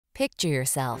Picture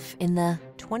yourself in the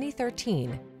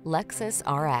 2013 Lexus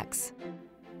RX.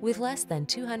 With less than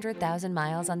 200,000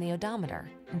 miles on the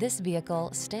odometer, this vehicle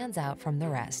stands out from the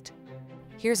rest.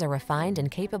 Here's a refined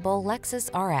and capable Lexus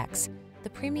RX,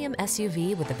 the premium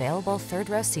SUV with available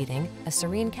third-row seating, a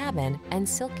serene cabin, and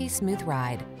silky smooth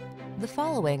ride. The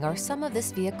following are some of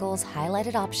this vehicle's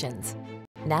highlighted options: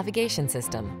 navigation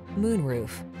system, moonroof,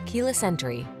 keyless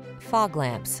entry, fog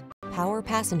lamps, power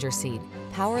passenger seat,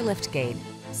 power liftgate,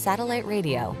 satellite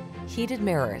radio, heated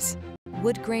mirrors,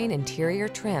 wood grain interior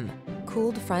trim,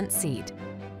 cooled front seat.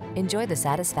 Enjoy the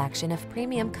satisfaction of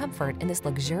premium comfort in this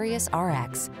luxurious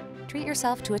RX. Treat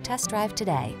yourself to a test drive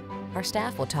today. Our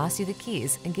staff will toss you the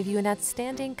keys and give you an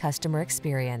outstanding customer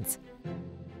experience.